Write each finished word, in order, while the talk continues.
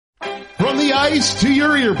the ice to your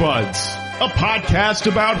earbuds. A podcast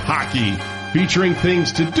about hockey, featuring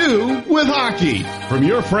things to do with hockey. From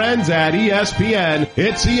your friends at ESPN,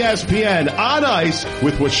 it's ESPN On Ice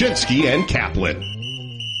with Wyshynski and Kaplan.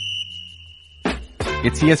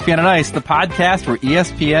 It's ESPN On Ice, the podcast where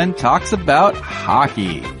ESPN talks about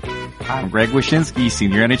hockey. I'm Greg Wyshynski,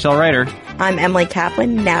 senior NHL writer. I'm Emily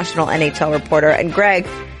Kaplan, national NHL reporter. And Greg,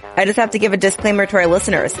 I just have to give a disclaimer to our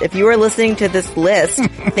listeners. If you are listening to this list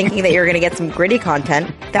thinking that you're going to get some gritty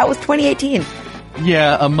content, that was 2018.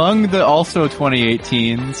 Yeah, among the also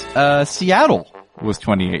 2018s, Seattle was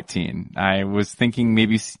 2018. I was thinking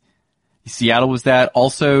maybe Seattle was that.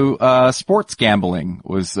 Also, sports gambling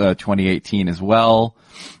was 2018 as well.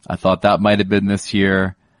 I thought that might have been this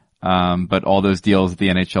year. But all those deals the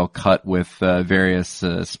NHL cut with various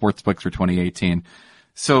sports books for 2018.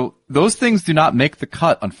 So those things do not make the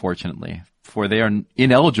cut, unfortunately, for they are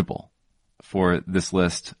ineligible for this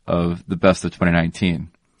list of the best of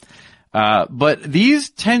 2019. But these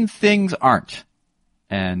 10 things aren't.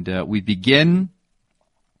 And we begin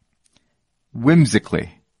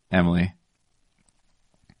whimsically, Emily.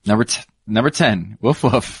 Number 10. Woof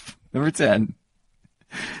woof. Number 10.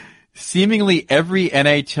 Seemingly every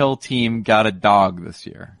NHL team got a dog this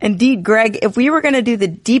year. Indeed, Greg, if we were going to do the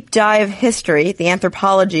deep dive history, the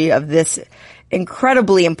anthropology of this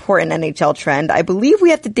incredibly important NHL trend, I believe we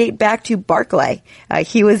have to date back to Barclay.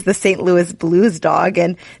 He was the St. Louis Blues dog,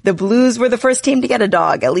 and the Blues were the first team to get a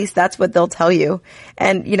dog. At least that's what they'll tell you.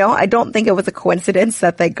 And, you know, I don't think it was a coincidence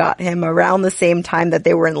that they got him around the same time that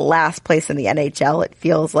they were in last place in the NHL. It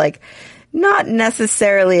feels like not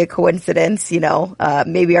necessarily a coincidence, you know,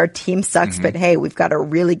 maybe our team sucks, but hey, we've got a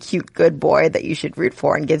really cute, good boy that you should root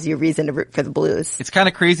for and gives you a reason to root for the Blues. It's kind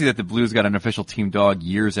of crazy that the Blues got an official team dog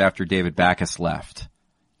years after David Backes left.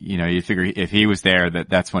 You know, you figure if he was there,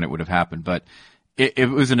 that's when it would have happened. But it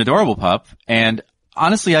was an adorable pup. And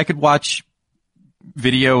honestly, I could watch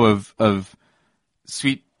video of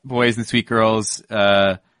sweet boys and sweet girls,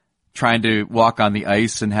 trying to walk on the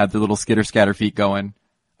ice and have the little skitter scatter feet going.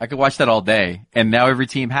 I could watch that all day, and now every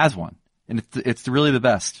team has one, and it's really the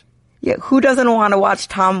best. Yeah, who doesn't want to watch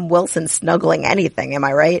Tom Wilson snuggling anything, am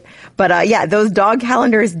I right? But yeah, those dog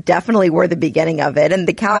calendars definitely were the beginning of it, and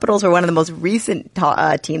the Capitals were one of the most recent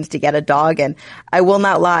teams to get a dog, and I will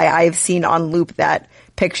not lie, I've seen on loop that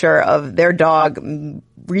picture of their dog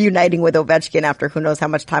reuniting with Ovechkin after who knows how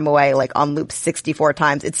much time away, like on loop 64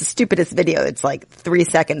 times. It's the stupidest video. It's like 3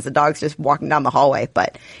 seconds. The dog's just walking down the hallway,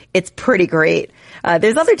 but it's pretty great.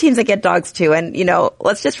 There's other teams that get dogs too. And, you know,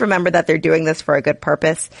 let's just remember that they're doing this for a good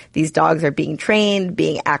purpose. These dogs are being trained,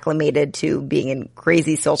 being acclimated to being in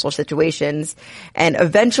crazy social situations, and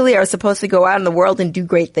eventually are supposed to go out in the world and do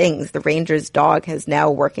great things. The Rangers dog is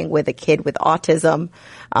now working with a kid with autism.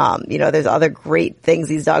 You know, there's other great things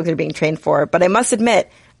these dogs are being trained for. But I must admit,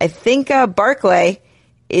 I think Barclay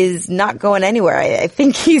is not going anywhere. I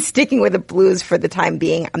think he's sticking with the Blues for the time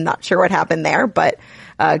being. I'm not sure what happened there, but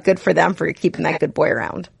good for them for keeping that good boy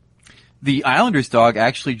around. The Islanders dog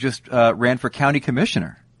actually just ran for county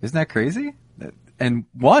commissioner. Isn't that crazy? And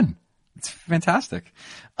won. It's fantastic.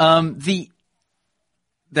 That's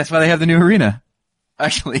why they have the new arena.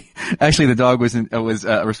 Actually, the dog was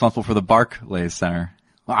responsible for the Barclays Center.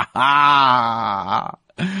 I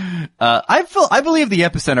believe the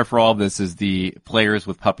epicenter for all of this is the Players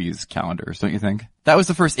with Puppies calendars, don't you think? That was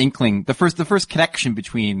the first inkling, the first connection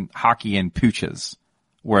between hockey and pooches.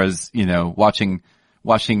 Whereas, you know, watching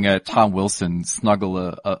Tom Wilson snuggle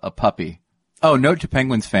a puppy. Oh, note to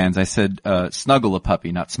Penguins fans, I said snuggle a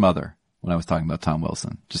puppy, not smother, when I was talking about Tom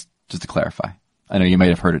Wilson. Just to clarify. I know you might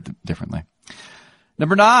have heard it differently.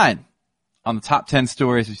 Number 9 on the top 10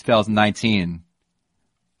 stories of 2019.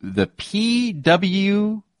 The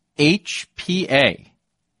PWHPA,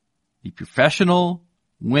 the Professional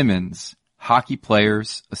Women's Hockey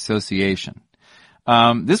Players Association.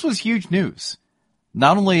 This was huge news,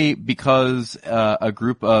 not only because a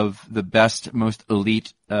group of the best, most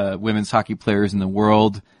elite women's hockey players in the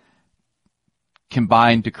world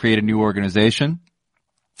combined to create a new organization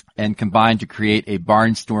and combined to create a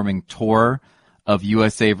barnstorming tour of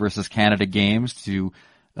USA versus Canada games to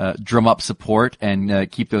drum up support and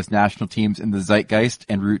keep those national teams in the zeitgeist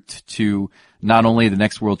en route to not only the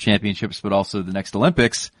next World Championships but also the next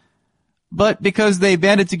Olympics, but because they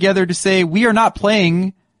banded together to say we are not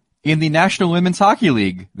playing in the National Women's Hockey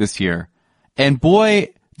League this year. And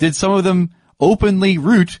boy, did some of them openly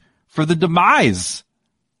root for the demise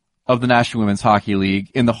of the National Women's Hockey League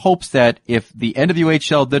in the hopes that if the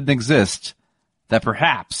NWHL didn't exist, that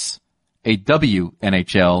perhaps a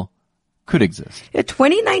WNHL could exist.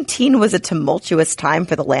 2019 was a tumultuous time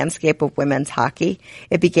for the landscape of women's hockey.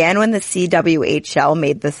 It began when the CWHL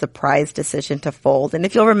made the surprise decision to fold. And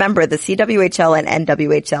if you'll remember, the CWHL and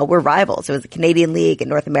NWHL were rivals. It was a Canadian league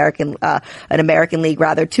and an American league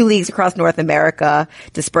rather, two leagues across North America,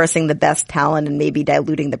 dispersing the best talent and maybe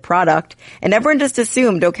diluting the product. And everyone just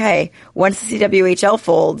assumed, okay, once the CWHL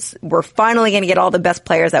folds, we're finally going to get all the best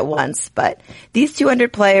players at once. But these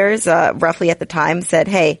 200 players, roughly at the time, said,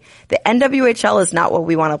 hey, the NWHL is not what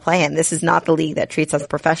we want to play in. This is not the league that treats us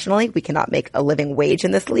professionally. We cannot make a living wage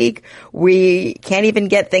in this league. We can't even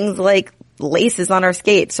get things like laces on our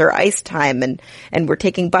skates or ice time, and we're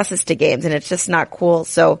taking buses to games, and it's just not cool.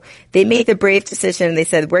 So they made the brave decision, and they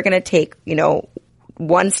said, we're going to take,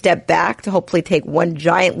 one step back to hopefully take one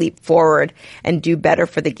giant leap forward and do better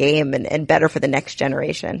for the game and better for the next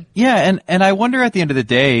generation. Yeah, and I wonder at the end of the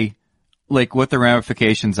day, like what the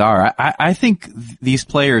ramifications are. I think these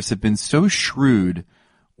players have been so shrewd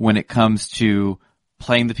when it comes to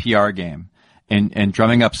playing the PR game and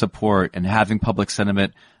drumming up support and having public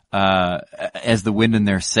sentiment as the wind in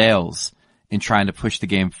their sails in trying to push the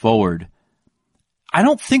game forward. I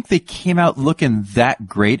don't think they came out looking that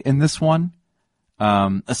great in this one,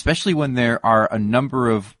 especially when there are a number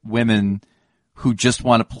of women who just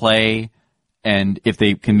want to play, and if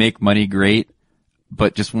they can make money, great,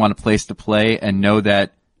 but just want a place to play and know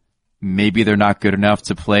that maybe they're not good enough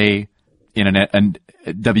to play in a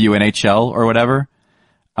WNHL or whatever.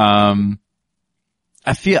 I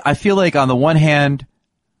feel like on the one hand,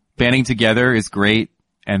 banding together is great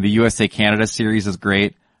and the USA Canada series is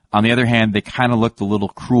great. On the other hand, they kind of looked a little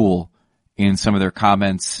cruel in some of their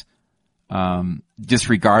comments,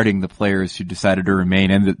 disregarding the players who decided to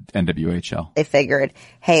remain in the NWHL. They figured,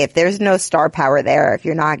 hey, if there's no star power there, if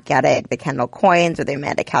you're not getting the Kendall Coynes or the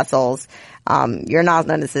Amanda Kessels, you're not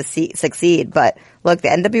going to succeed. But look, the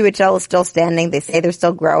NWHL is still standing. They say they're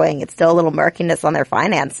still growing. It's still a little murkiness on their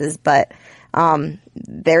finances, but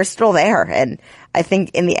they're still there. And I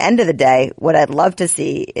think in the end of the day, what I'd love to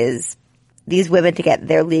see is these women to get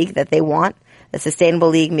their league that they want. A sustainable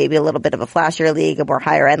league, maybe a little bit of a flashier league, a more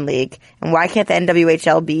higher end league. And why can't the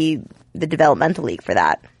NWHL be the developmental league for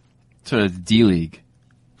that? Sort of the D League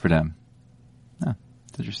for them. Oh,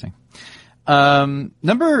 it's interesting.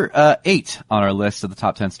 Number 8 on our list of the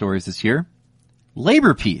top 10 stories this year.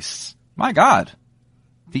 Labor peace. My God.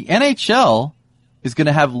 The NHL is going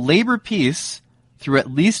to have labor peace through at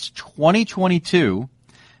least 2022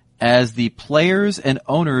 as the players and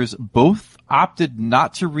owners both opted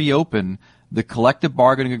not to reopen the collective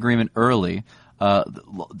bargaining agreement early,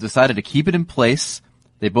 decided to keep it in place.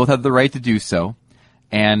 They both have the right to do so.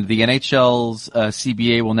 And the NHL's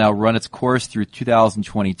CBA will now run its course through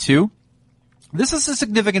 2022. This is a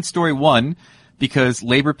significant story, one, because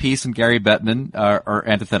labor peace and Gary Bettman are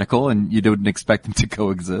antithetical and you don't expect them to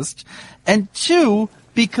coexist. And two,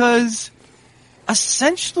 because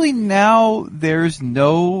essentially now there's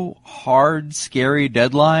no hard, scary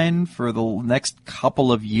deadline for the next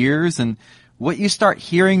couple of years, and what you start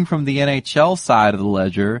hearing from the NHL side of the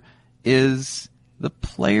ledger is the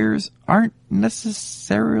players aren't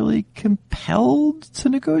necessarily compelled to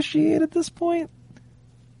negotiate at this point.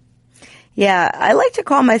 Yeah, I like to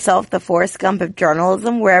call myself the Forrest Gump of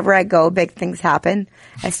journalism. Wherever I go, big things happen.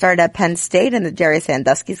 I started at Penn State and the Jerry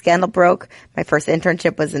Sandusky scandal broke. My first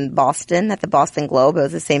internship was in Boston at the Boston Globe. It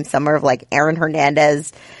was the same summer of like Aaron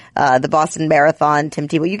Hernandez, the Boston Marathon, Tim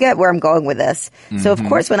Tebow. You get where I'm going with this. Mm-hmm. So of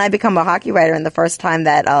course, when I become a hockey writer and the first time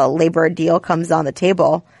that a labor deal comes on the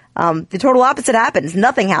table, the total opposite happens.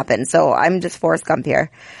 Nothing happens. So I'm just Forrest Gump here.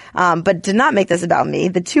 But to not make this about me,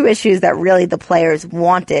 the two issues that really the players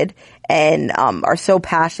wanted and are so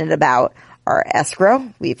passionate about are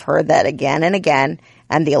escrow. We've heard that again and again,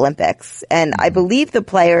 and the Olympics. And I believe the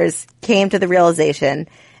players came to the realization,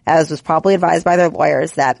 as was probably advised by their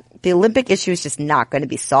lawyers, that the Olympic issue is just not going to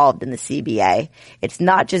be solved in the CBA. It's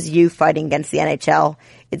not just you fighting against the NHL.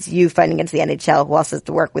 It's you fighting against the NHL, who also has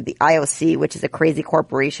to work with the IOC, which is a crazy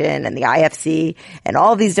corporation, and the IFC, and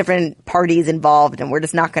all of these different parties involved, and we're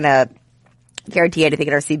just not going to guarantee anything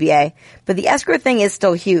at our CBA. But the escrow thing is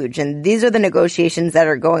still huge, and these are the negotiations that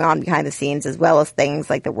are going on behind the scenes, as well as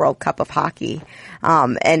things like the World Cup of Hockey.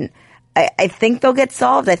 And I think they'll get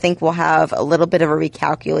solved. I think we'll have a little bit of a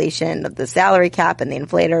recalculation of the salary cap and the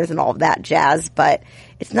inflators and all of that jazz, but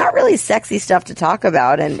it's not really sexy stuff to talk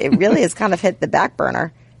about, and it really has kind of hit the back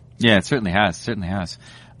burner. Yeah, it certainly has. Certainly has.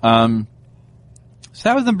 So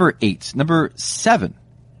that was number 8. Number 7.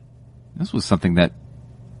 This was something that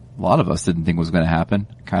a lot of us didn't think was going to happen.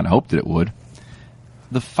 Kind of hoped that it would.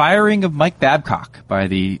 The firing of Mike Babcock by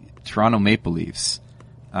the Toronto Maple Leafs.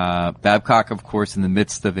 Babcock, of course, in the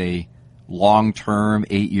midst of a long-term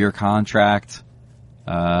 8-year contract.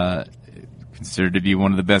 Considered to be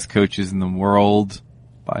one of the best coaches in the world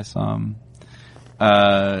by some.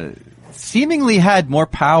 Seemingly had more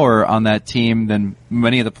power on that team than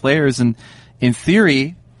many of the players, and in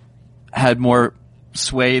theory had more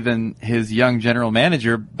sway than his young general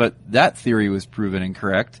manager, but that theory was proven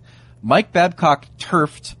incorrect. Mike Babcock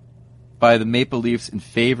turfed by the Maple Leafs in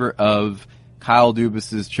favor of Kyle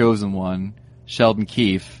Dubas's chosen one, Sheldon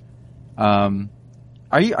Keefe. Are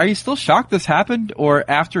you still shocked this happened, or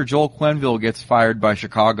after Joel Quenneville gets fired by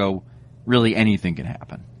Chicago, really anything can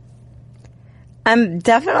happen? I'm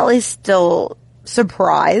definitely still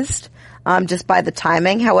surprised, just by the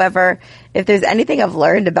timing. However, if there's anything I've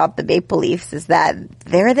learned about the Maple Leafs is that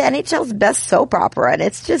they're the NHL's best soap opera, and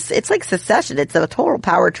it's like Succession. It's a total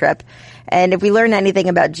power trip. And if we learn anything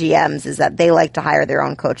about GMs is that they like to hire their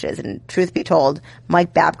own coaches. And truth be told,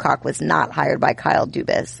 Mike Babcock was not hired by Kyle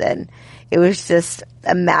Dubas. And it was just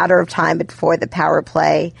a matter of time before the power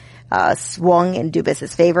play swung in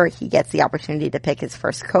Dubas's favor. He gets the opportunity to pick his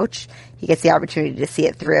first coach. He gets the opportunity to see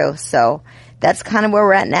it through. So that's kind of where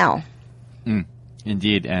we're at now.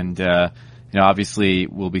 Indeed. And, obviously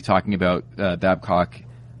we'll be talking about Babcock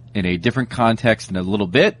in a different context in a little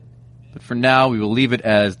bit. But for now, we will leave it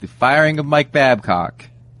as the firing of Mike Babcock,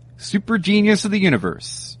 super genius of the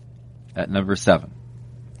universe, at number 7.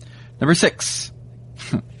 Number 6.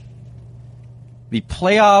 The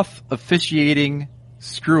playoff officiating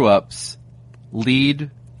screw-ups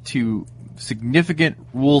lead to significant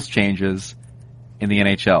rules changes in the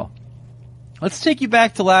NHL. Let's take you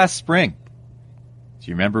back to last spring.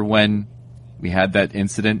 Do you remember when we had that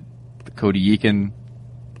incident, the Cody Eakin,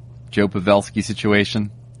 Joe Pavelski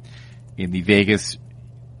situation in the Vegas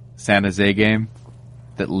San Jose game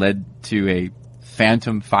that led to a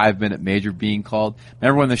phantom 5-minute major being called?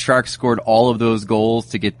 Remember when the Sharks scored all of those goals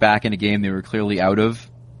to get back in a game they were clearly out of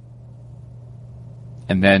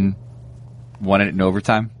and then won it in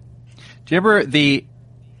overtime? Do you remember the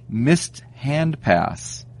missed hand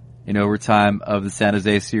pass in overtime of the San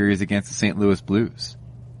Jose series against the St. Louis Blues?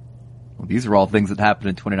 Well, these are all things that happened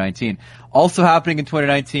in 2019. Also happening in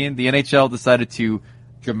 2019, the NHL decided to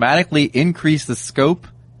dramatically increase the scope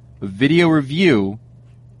of video review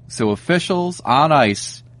so officials on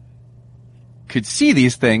ice could see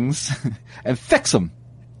these things and fix them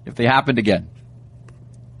if they happened again.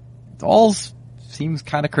 It all seems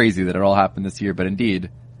kind of crazy that it all happened this year, but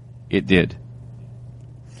indeed, it did.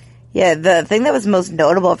 Yeah, the thing that was most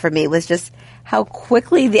notable for me was just how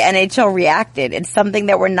quickly the NHL reacted. It's something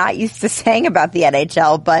that we're not used to saying about the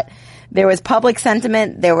NHL, but there was public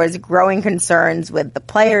sentiment, there was growing concerns with the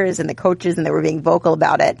players and the coaches, and they were being vocal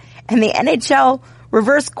about it. And the NHL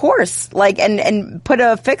reversed course, and put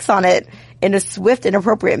a fix on it in a swift and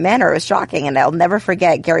appropriate manner. It was shocking. And I'll never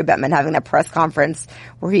forget Gary Bettman having that press conference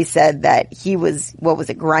where he said that he was,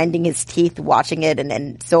 grinding his teeth watching it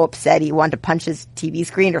and so upset he wanted to punch his TV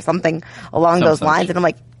screen or something along those lines. And I'm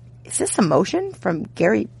like, is this emotion from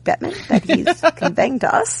Gary Bettman that he's conveying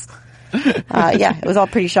to us? Yeah, it was all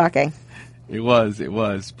pretty shocking. It was.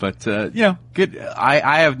 But, good.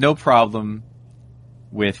 I have no problem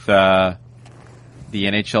with, the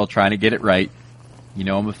NHL trying to get it right.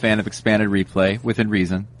 I'm a fan of expanded replay within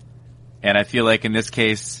reason. And I feel like in this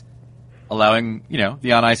case, allowing,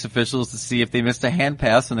 the on-ice officials to see if they missed a hand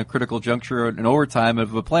pass in a critical juncture in overtime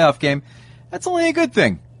of a playoff game, that's only a good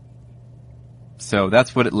thing. So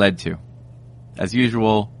that's what it led to. As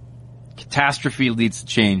usual, catastrophe leads to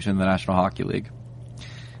change in the National Hockey League.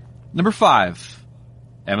 Number 5.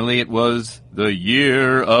 Emily, it was the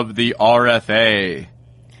year of the RFA.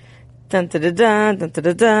 Dun, dun, dun, dun, dun,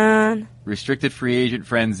 dun, dun. Restricted free agent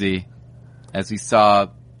frenzy, as we saw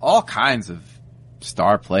all kinds of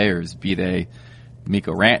star players, be they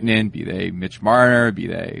Mikko Rantanen, be they Mitch Marner, be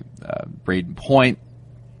they Braden Point,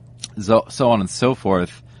 so on and so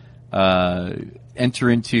forth, enter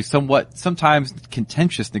into sometimes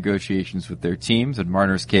contentious negotiations with their teams. In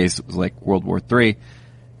Marner's case, it was like World War III.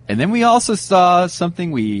 And then we also saw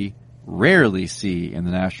something we rarely see in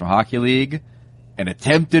the National Hockey League, an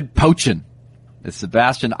attempted poaching. As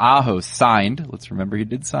Sebastian Aho signed, let's remember he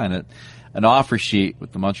did sign it, an offer sheet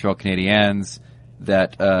with the Montreal Canadiens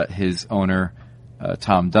that his owner,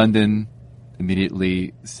 Tom Dundon,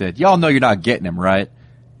 immediately said, y'all know you're not getting him, right?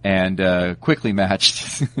 And quickly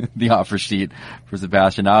matched the offer sheet for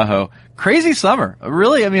Sebastian Aho. Crazy summer.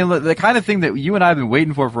 Really, I mean, the kind of thing that you and I have been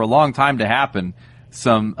waiting for a long time to happen.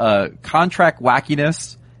 Some contract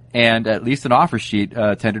wackiness and at least an offer sheet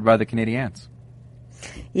tendered by the Canadiens.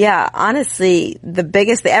 Yeah, honestly,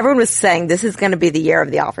 everyone was saying this is going to be the year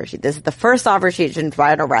of the offer sheet. This is the first offer sheet in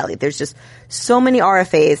Ryan O'Reilly. There's just so many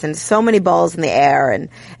RFAs and so many balls in the air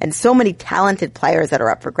and so many talented players that are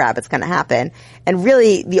up for grab. It's going to happen. And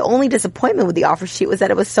really, the only disappointment with the offer sheet was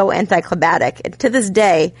that it was so anticlimactic. And to this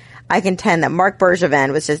day, I contend that Mark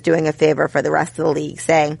Bergevin was just doing a favor for the rest of the league,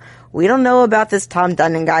 saying, we don't know about this Tom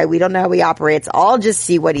Dundon guy. We don't know how he operates. I'll just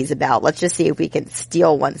see what he's about. Let's just see if we can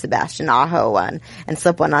steal one Sebastian Aho and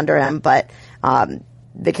slip one under him. But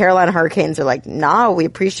the Carolina Hurricanes are like, nah, we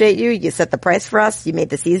appreciate you. You set the price for us. You made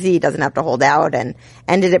this easy. He doesn't have to hold out, and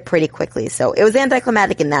ended it pretty quickly. So it was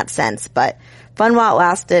anticlimactic in that sense, but fun while it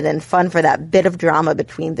lasted, and fun for that bit of drama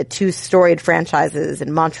between the two storied franchises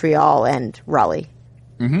in Montreal and Raleigh.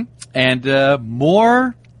 Mm-hmm. And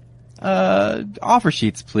more offer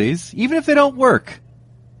sheets, please. Even if they don't work,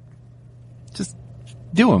 just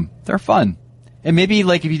do them. They're fun. And maybe,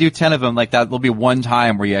 like, if you do 10 of them, like, that will be one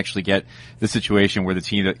time where you actually get the situation where the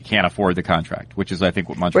team that can't afford the contract, which is, I think,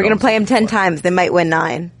 what Montreal. We're going to play them 10 times. They might win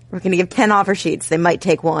 9. We're going to give 10 offer sheets. They might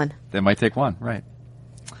take 1. They might take 1, right.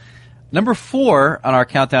 Number 4 on our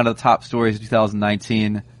countdown to the top stories of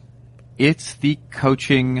 2019, it's the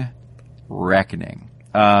coaching reckoning.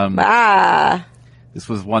 This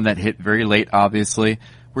was one that hit very late, obviously.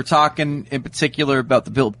 We're talking in particular about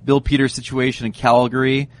the Bill Peters situation in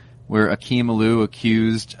Calgary, where Akeem Alou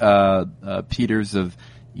accused Peters of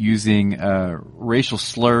using racial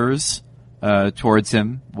slurs towards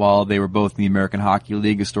him while they were both in the American Hockey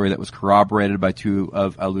League, a story that was corroborated by 2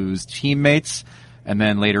 of Alou's teammates. And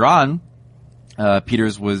then later on,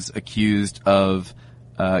 Peters was accused of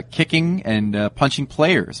kicking and punching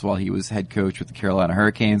players while he was head coach with the Carolina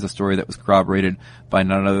Hurricanes, a story that was corroborated by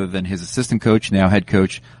none other than his assistant coach, now head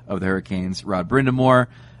coach of the Hurricanes, Rod Brind'Amour.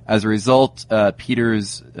 As a result,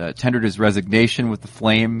 Peters tendered his resignation with the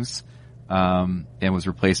Flames and was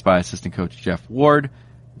replaced by assistant coach Jeff Ward.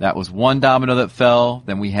 That was one domino that fell.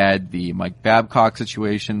 Then we had the Mike Babcock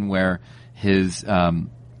situation where his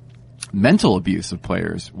mental abuse of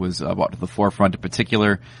players was brought to the forefront. In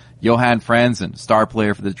particular, Johan Franzen, star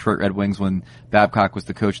player for the Detroit Red Wings when Babcock was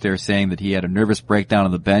the coach there, saying that he had a nervous breakdown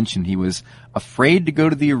on the bench and he was afraid to go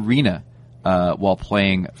to the arena while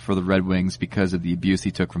playing for the Red Wings because of the abuse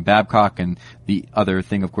he took from Babcock. And the other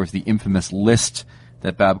thing, of course, the infamous list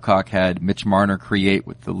that Babcock had Mitch Marner create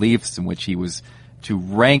with the Leafs, in which he was to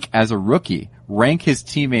rank as a rookie, rank his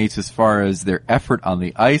teammates as far as their effort on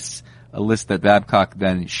the ice, a list that Babcock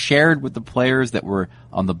then shared with the players that were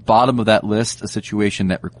on the bottom of that list, a situation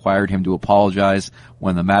that required him to apologize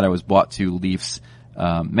when the matter was brought to Leafs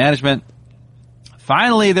management.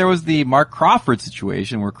 Finally, there was the Mark Crawford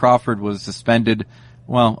situation where Crawford was suspended,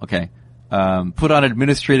 put on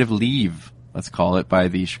administrative leave, let's call it, by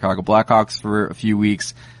the Chicago Blackhawks for a few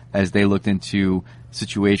weeks as they looked into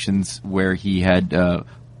situations where he had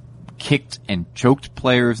kicked and choked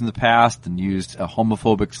players in the past and used a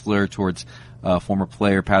homophobic slur towards former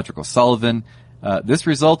player Patrick O'Sullivan. This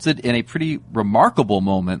resulted in a pretty remarkable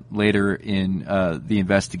moment later in the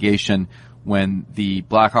investigation when the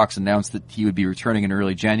Blackhawks announced that he would be returning in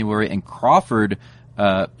early January, and Crawford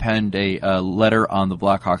penned a letter on the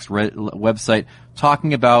Blackhawks website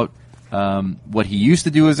talking about what he used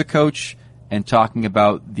to do as a coach and talking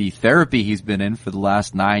about the therapy he's been in for the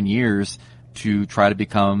last 9 years to try to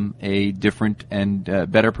become a different and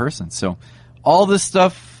better person. So all this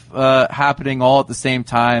stuff happening all at the same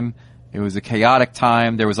time. It was a chaotic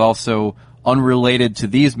time. There was also, unrelated to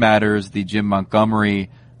these matters, the Jim Montgomery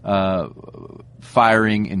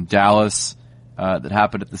firing in Dallas that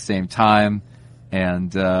happened at the same time.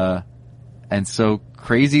 And so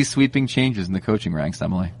crazy sweeping changes in the coaching ranks,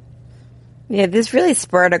 Emily. Yeah, this really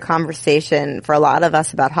spurred a conversation for a lot of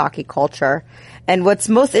us about hockey culture. And what's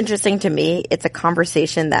most interesting to me, it's a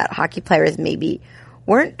conversation that hockey players maybe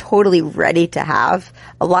weren't totally ready to have.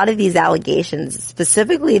 A lot of these allegations,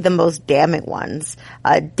 specifically the most damning ones,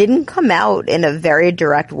 didn't come out in a very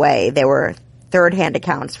direct way. They were third-hand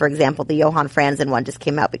accounts. For example, the Johan Franzen one just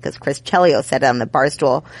came out because Chris Chelios said it on the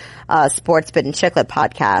Barstool Sports Bit and Chiclet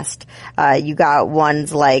podcast. You got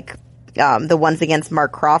ones like the ones against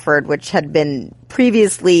Mark Crawford, which had been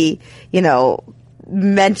previously,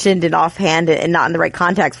 mentioned in offhand and not in the right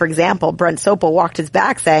context. For example, Brent Sopel walked his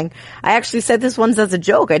back saying, I actually said this one's as a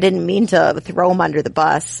joke. I didn't mean to throw him under the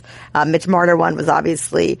bus. Mitch Marner one was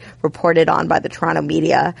obviously reported on by the Toronto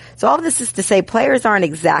media. So all of this is to say players aren't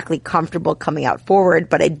exactly comfortable coming out forward,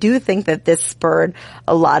 but I do think that this spurred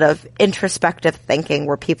a lot of introspective thinking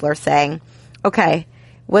where people are saying, okay,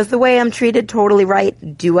 Was the way I'm treated totally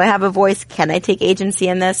right? Do I have a voice? Can I take agency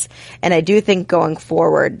in this? And I do think going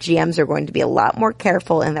forward, GMs are going to be a lot more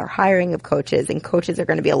careful in their hiring of coaches, and coaches are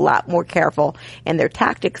going to be a lot more careful in their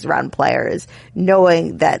tactics around players,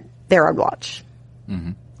 knowing that they're on watch.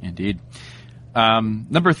 Mm-hmm. Indeed.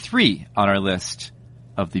 Number 3 on our list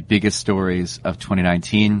of the biggest stories of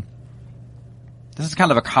 2019. This is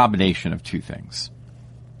kind of a combination of two things.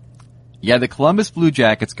 You had the Columbus Blue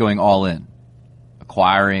Jackets going all in,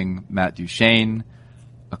 acquiring Matt Duchene,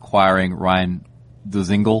 acquiring Ryan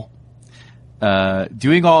Dzingel,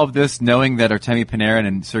 doing all of this knowing that Artemi Panarin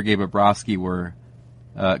and Sergei Bobrovsky were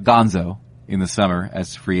gonzo in the summer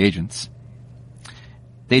as free agents.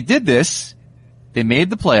 They did this, they made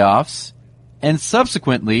the playoffs, and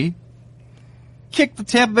subsequently kicked the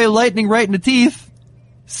Tampa Bay Lightning right in the teeth,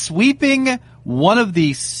 sweeping one of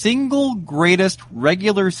the single greatest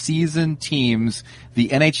regular season teams the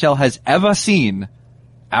NHL has ever seen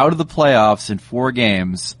out of the playoffs in 4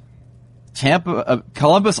 games.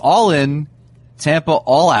 Columbus all in, Tampa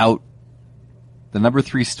all out. The number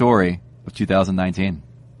 3 story of 2019.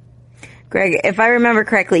 Greg, if I remember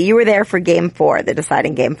correctly, you were there for Game 4, the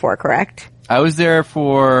deciding Game 4, correct? I was there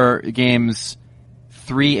for games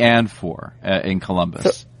 3 and 4 in Columbus.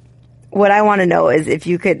 So, what I want to know is if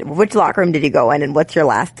you could, which locker room did you go in, and what's your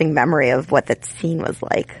lasting memory of what that scene was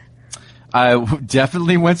like? I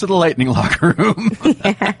definitely went to the Lightning locker room.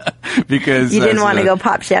 Yeah. Because you didn't want to go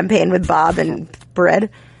pop champagne with Bob and bread?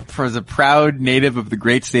 As a proud native of the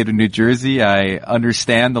great state of New Jersey, I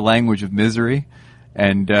understand the language of misery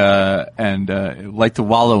and like to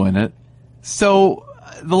wallow in it. So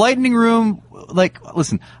the Lightning room,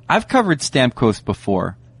 listen, I've covered Stamkos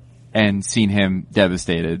before and seen him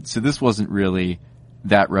devastated, so this wasn't really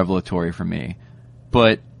that revelatory for me.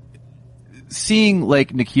 But seeing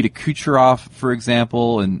Nikita Kucherov, for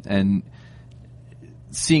example, and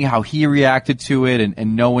seeing how he reacted to it,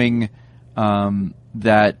 and knowing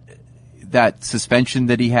that suspension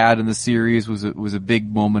that he had in the series was a big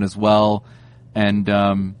moment as well, and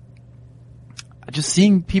just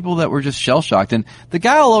seeing people that were just shell shocked. And the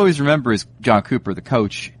guy I'll always remember is John Cooper, the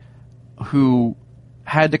coach, who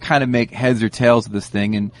had to kind of make heads or tails of this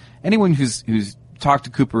thing. And anyone who's talked to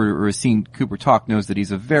Cooper or has seen Cooper talk knows that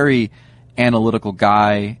he's a very analytical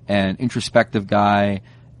guy and introspective guy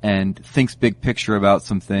and thinks big picture about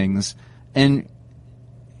some things. And,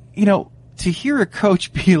 to hear a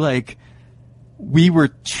coach be like, we were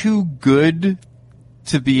too good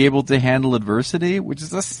to be able to handle adversity, which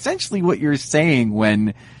is essentially what you're saying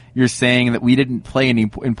when you're saying that we didn't play any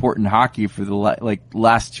important hockey for the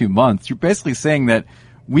last 2 months. You're basically saying that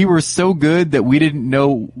we were so good that we didn't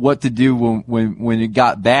know what to do when it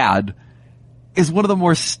got bad, is one of the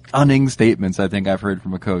more stunning statements I think I've heard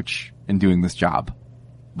from a coach in doing this job.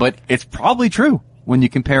 But it's probably true when you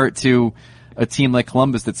compare it to a team like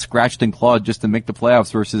Columbus that scratched and clawed just to make the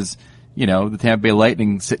playoffs versus, the Tampa Bay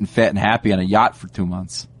Lightning sitting fat and happy on a yacht for 2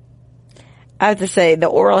 months. I have to say,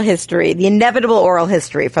 the inevitable oral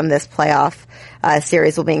history from this playoff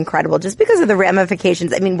series will be incredible just because of the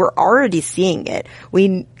ramifications. I mean, we're already seeing it.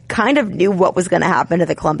 We kind of knew what was going to happen to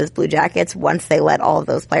the Columbus Blue Jackets once they let all of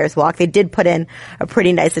those players walk. They did put in a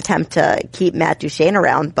pretty nice attempt to keep Matt Duchene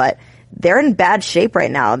around, but they're in bad shape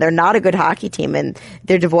right now. They're not a good hockey team, and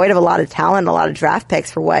they're devoid of a lot of talent, a lot of draft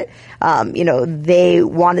picks for what, they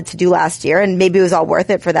wanted to do last year. And maybe it was all worth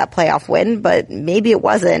it for that playoff win, but maybe it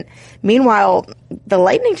wasn't. Meanwhile, the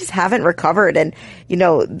Lightning just haven't recovered, and,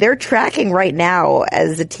 they're tracking right now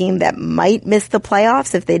as a team that might miss the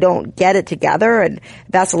playoffs if they don't get it together. And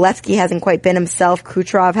Vasilevsky hasn't quite been himself.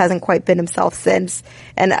 Kucherov hasn't quite been himself since.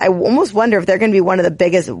 And I almost wonder if they're going to be one of the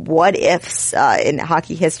biggest what ifs in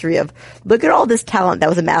hockey history of, look at all this talent that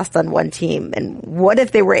was amassed on one team, and what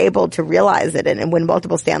if they were able to realize it and win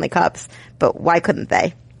multiple Stanley Cups? But why couldn't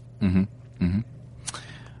they? Mm-hmm.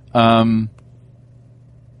 Mm-hmm.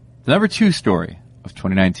 The number 2 story of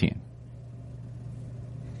 2019.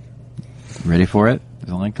 Ready for it?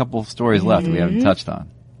 There's only a couple of stories left we haven't touched on.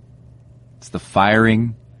 It's the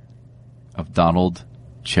firing of Donald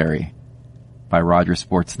Cherry by Rogers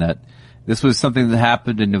Sportsnet. This was something that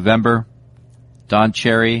happened in November. Don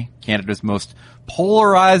Cherry, Canada's most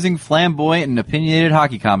polarizing, flamboyant, and opinionated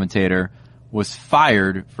hockey commentator, was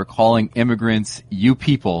fired for calling immigrants "you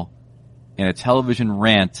people" in a television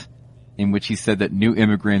rant in which he said that new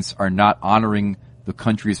immigrants are not honoring the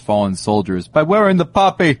country's fallen soldiers by wearing the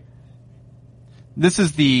poppy. This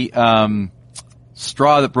is the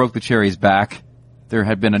straw that broke the Cherry's back. There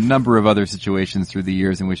had been a number of other situations through the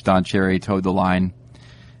years in which Don Cherry towed the line.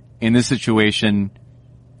 In this situation,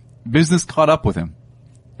 business caught up with him.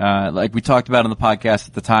 Like we talked about on the podcast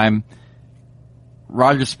at the time,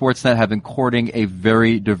 Rogers Sportsnet have been courting a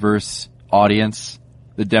very diverse audience.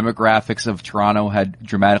 The demographics of Toronto had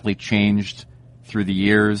dramatically changed through the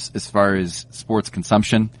years as far as sports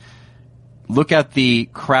consumption. Look at the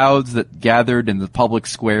crowds that gathered in the public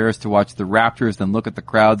squares to watch the Raptors, then look at the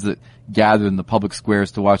crowds that gathered in the public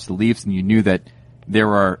squares to watch the Leafs, and you knew that there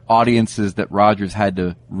are audiences that Rogers had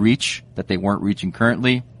to reach that they weren't reaching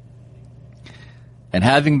currently. And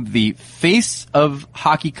having the face of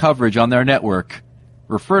hockey coverage on their network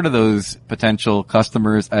refer to those potential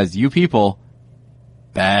customers as you people,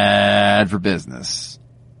 bad for business.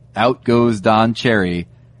 Out goes Don Cherry,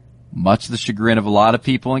 much to the chagrin of a lot of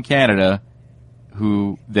people in Canada,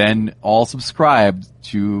 who then all subscribed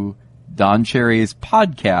to Don Cherry's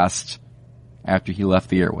podcast after he left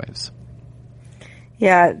the airwaves.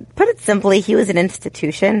 Yeah, put it simply, he was an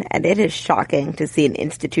institution, and it is shocking to see an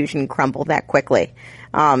institution crumble that quickly.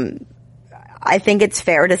 I think it's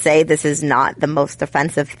fair to say this is not the most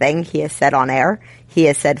offensive thing he has said on air. He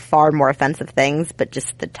has said far more offensive things, but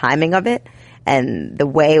just the timing of it and the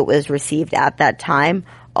way it was received at that time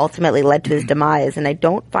ultimately led to his demise. And I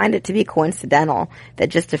don't find it to be coincidental that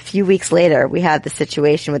just a few weeks later we had the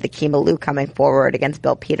situation with Akeem Alou coming forward against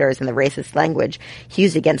Bill Peters and the racist language he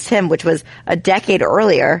used against him, which was a decade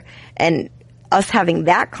earlier. And us having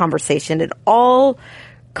that conversation, it all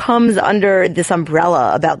comes under this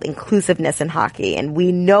umbrella about inclusiveness in hockey. And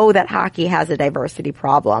we know that hockey has a diversity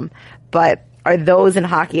problem, but are those in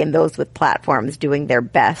hockey and those with platforms doing their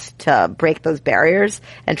best to break those barriers?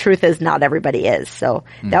 And truth is, not everybody is. So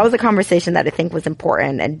that was a conversation that I think was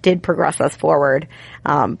important and did progress us forward.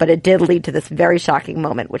 But it did lead to this very shocking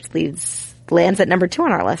moment, which lands at number 2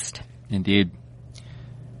 on our list. Indeed.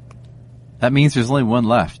 That means there's only one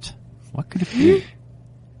left. What could it be?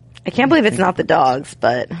 I can't believe it's not the Dogs,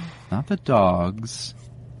 but... Not the Dogs.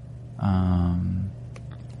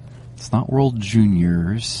 It's not World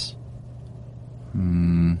Juniors.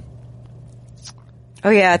 Oh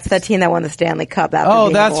yeah, it's that team that won the Stanley Cup. That's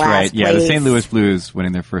right. Yeah, the place. St. Louis Blues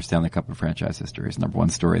winning their first Stanley Cup in franchise history is number 1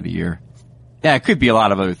 story of the year. Yeah, it could be a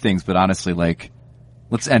lot of other things, but honestly,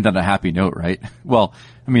 let's end on a happy note, right? Well,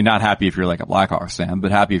 I mean, not happy if you're like a Blackhawks fan,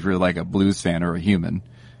 but happy if you're like a Blues fan or a human.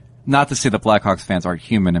 Not to say that Blackhawks fans aren't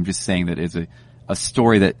human. I'm just saying that it's a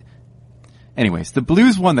story that, anyways, the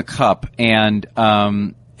Blues won the Cup, and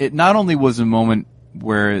it not only was a moment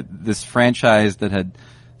where this franchise that had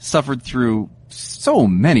suffered through so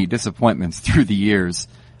many disappointments through the years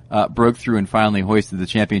broke through and finally hoisted the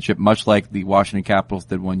championship, much like the Washington Capitals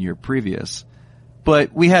did 1 year previous.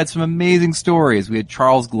 But we had some amazing stories. We had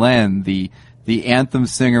Charles Glenn, the anthem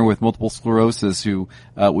singer with multiple sclerosis, who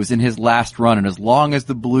was in his last run, and as long as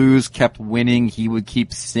the Blues kept winning, he would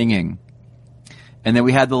keep singing. And then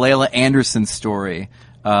we had the Layla Anderson story,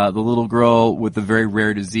 the little girl with the very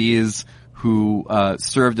rare disease who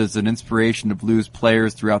served as an inspiration to Blues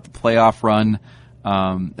players throughout the playoff run,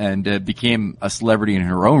 and became a celebrity in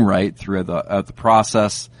her own right throughout the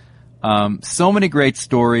process. So many great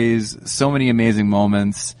stories, so many amazing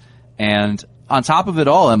moments, and on top of it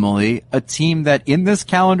all, Emily, a team that in this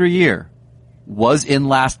calendar year was in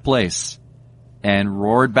last place and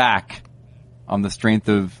roared back on the strength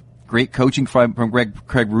of great coaching from Craig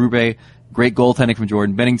Berube, great goaltending from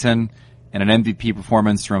Jordan Binnington, and an MVP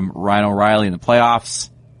performance from Ryan O'Reilly in the playoffs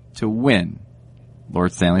to win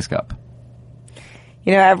Lord Stanley's Cup.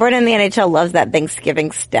 You know, everyone in the NHL loves that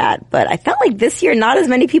Thanksgiving stat, but I felt like this year not as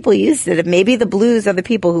many people used it. Maybe the Blues are the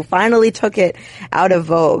people who finally took it out of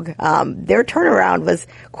vogue. Their turnaround was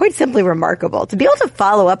quite simply remarkable. To be able to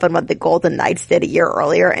follow up on what the Golden Knights did a year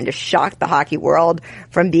earlier and to shock the hockey world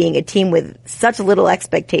from being a team with such little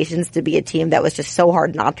expectations to be a team that was just so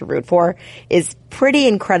hard not to root for is pretty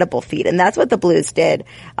incredible feat. And that's what the Blues did.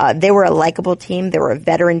 They were a likable team. They were a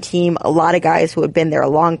veteran team. A lot of guys who had been there a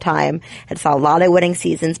long time had saw a lot of winning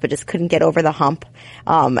seasons, but just couldn't get over the hump.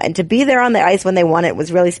 And to be there on the ice when they won it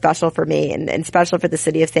was really special for me and special for the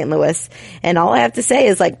city of St. Louis. And all I have to say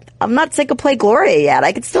is, I'm not sick of Play Gloria yet.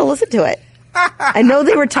 I could still listen to it. I know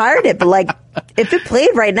they retired it, but if it played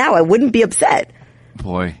right now, I wouldn't be upset.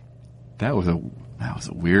 Boy, that was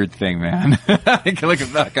a weird thing, man. I can look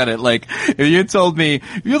back on it. If you told me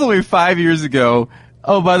 5 years ago,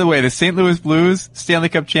 oh, by the way, the St. Louis Blues, Stanley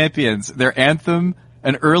Cup champions, their anthem,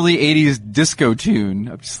 an early 80s disco tune.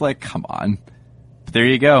 I'm just like, come on. But there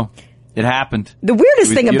you go. It happened. The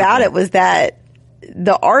weirdest thing about it was that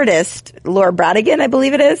the artist, Laura Branigan, I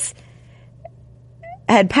believe it is,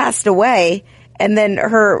 had passed away. And then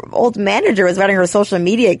her old manager was running her social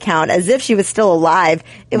media account as if she was still alive.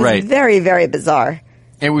 It was very, very bizarre.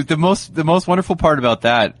 It was the most wonderful part about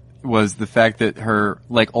that was the fact that her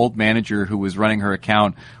like old manager who was running her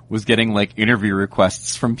account was getting like interview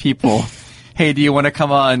requests from people. Hey, do you want to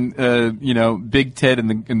come on, Big Ted in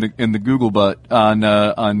the Google butt on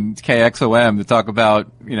KXOM to talk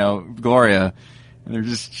about, Gloria? And they're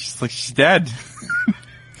she's like, she's dead.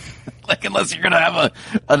 Like, unless you're going to have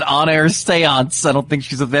an on-air seance, I don't think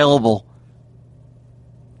she's available.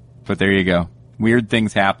 But there you go. Weird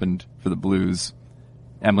things happened for the Blues.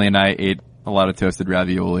 Emily and I ate a lot of toasted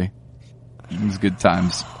ravioli. It was good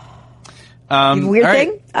times. Weird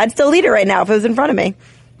thing? I'd still eat it right now if it was in front of me.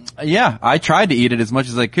 Yeah, I tried to eat it as much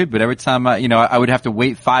as I could, but every time I would have to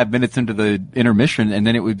wait 5 minutes into the intermission and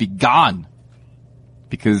then it would be gone.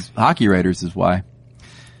 Because hockey writers is why.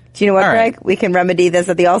 Do you know what, Greg? We can remedy this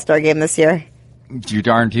at the All-Star game this year. You're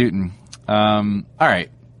darn tootin'. All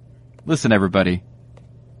right. Listen, everybody.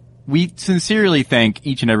 We sincerely thank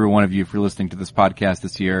each and every one of you for listening to this podcast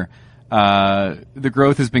this year. The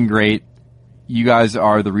growth has been great. You guys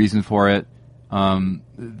are the reason for it.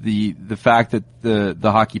 The fact that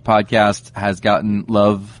the hockey podcast has gotten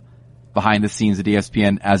love behind the scenes at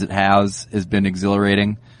ESPN as it has been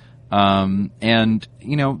exhilarating. And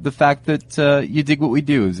the fact that, you dig what we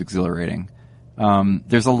do is exhilarating.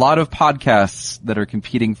 There's a lot of podcasts that are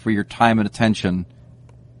competing for your time and attention.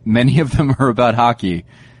 Many of them are about hockey.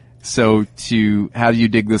 So to have you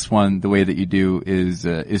dig this one the way that you do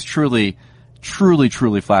is truly, truly,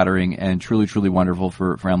 truly flattering and truly, truly wonderful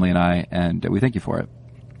for Emily and I, and we thank you for it.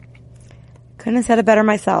 Couldn't have said it better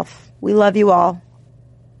myself. We love you all.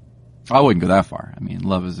 I wouldn't go that far. I mean,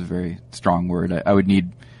 love is a very strong word. I would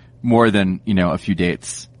need more than, a few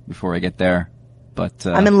dates before I get there. But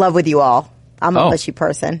I'm in love with you all. I'm a mushy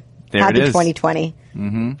person. There Happy it is. 2020.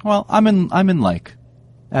 Mm-hmm. Well, I'm in like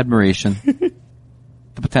admiration.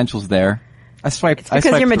 The potential's there. It's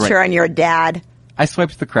because you're mature and you're a dad. I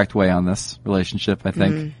swiped the correct way on this relationship, I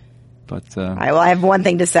think. But all right, well, I have one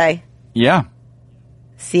thing to say. Yeah.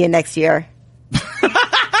 See you next year.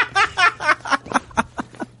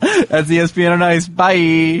 That's ESPN on Ice.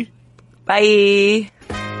 Bye. Bye.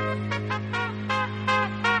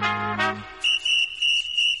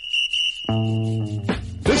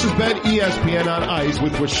 This has been ESPN on Ice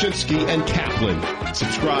with Wyshynski and Kaplan.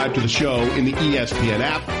 Subscribe to the show in the ESPN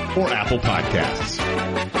app or Apple Podcasts.